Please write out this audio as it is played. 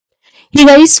Hey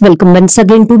guys, welcome once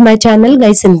again to my channel.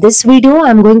 Guys, in this video,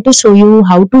 I'm going to show you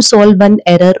how to solve one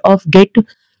error of Git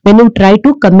when you try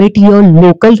to commit your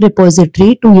local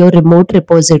repository to your remote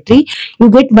repository. You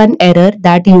get one error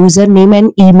that username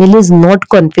and email is not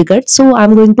configured. So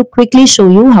I'm going to quickly show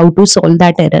you how to solve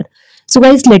that error. So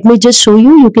guys, let me just show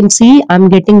you. You can see I'm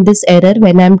getting this error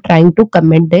when I'm trying to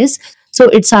commit this. So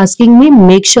it's asking me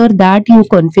make sure that you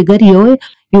configure your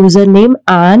username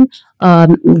and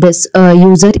this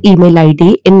user email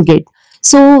ID in Git.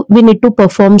 So we need to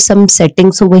perform some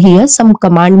settings over here, some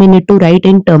command we need to write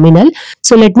in terminal.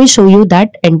 So let me show you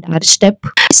that entire step.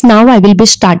 So now I will be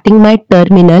starting my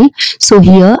terminal. So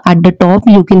here at the top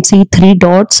you can see three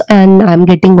dots and I'm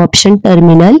getting option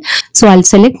terminal. So I'll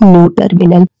select new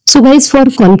terminal. So guys, for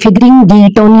configuring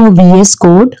Git on your VS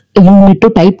Code, you need to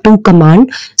type two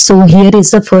commands. So here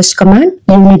is the first command.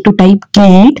 You need to type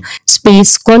git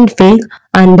space config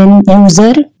and then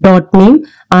user.name,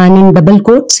 and in double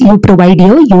quotes you provide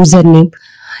your username.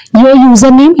 Your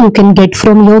username you can get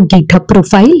from your GitHub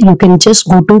profile. You can just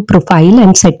go to profile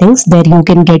and settings. There you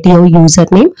can get your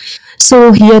username.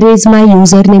 So here is my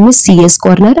username is CS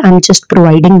Corner. I'm just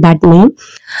providing that name.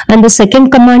 And the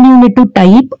second command you need to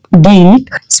type git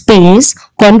space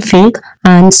config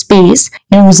and space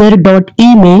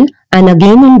user.email, and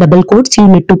again in double quotes you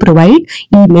need to provide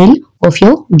email of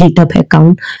your GitHub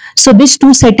account. So these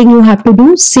two settings you have to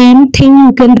do. Same thing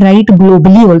you can write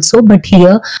globally also, but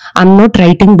here I'm not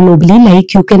writing globally.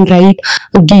 Like you can write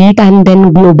git and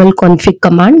then global config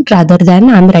command, rather than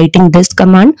I'm writing this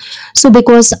command. So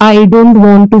because I don't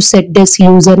want to set this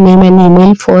username and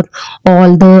email for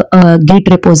all the Git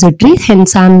repository,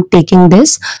 hence I'm taking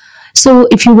this. So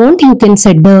if you want, you can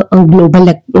set the global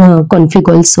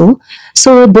config also.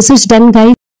 So this is done,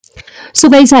 guys. So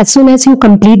guys, as soon as you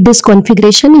complete this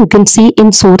configuration, you can see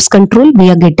in source control we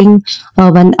are getting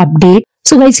one update.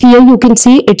 So guys, here you can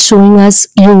see it's showing us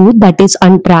you that is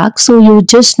on track. So you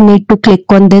just need to click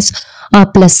on this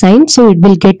plus sign, so it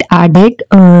will get added.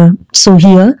 So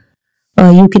here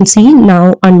you can see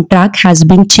now on track has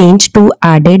been changed to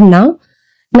added now.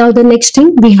 Now the next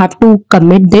thing, we have to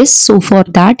commit this. So for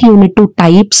that you need to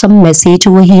type some message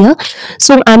over here.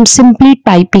 So I'm simply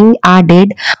typing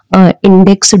added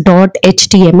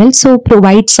index.html. So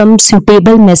provide some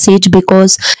suitable message,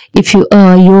 because if you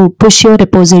you push your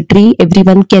repository,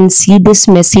 everyone can see this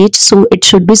message. So it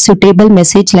should be suitable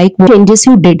message like what changes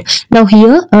you did. Now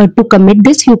here to commit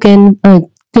this, you can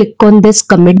click on this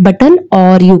commit button,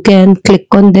 or you can click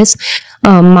on this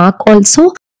mark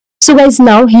also. So guys,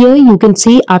 now here you can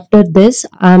see after this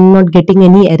I'm not getting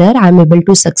any error. I'm able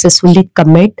to successfully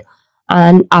commit,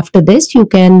 and after this you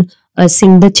can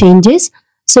sync the changes.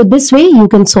 So this way you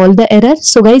can solve the error.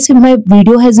 So guys, if my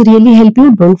video has really helped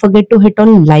you, don't forget to hit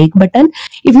on like button.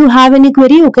 If you have any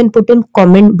query, you can put in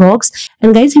comment box.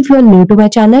 And guys, if you are new to my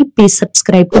channel, please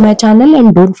subscribe to my channel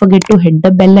and don't forget to hit the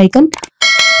bell icon.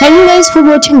 Thank you guys for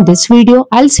watching this video.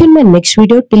 I'll see you in my next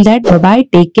video. Till that, bye bye,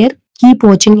 take care, keep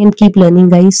watching and keep learning,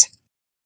 guys.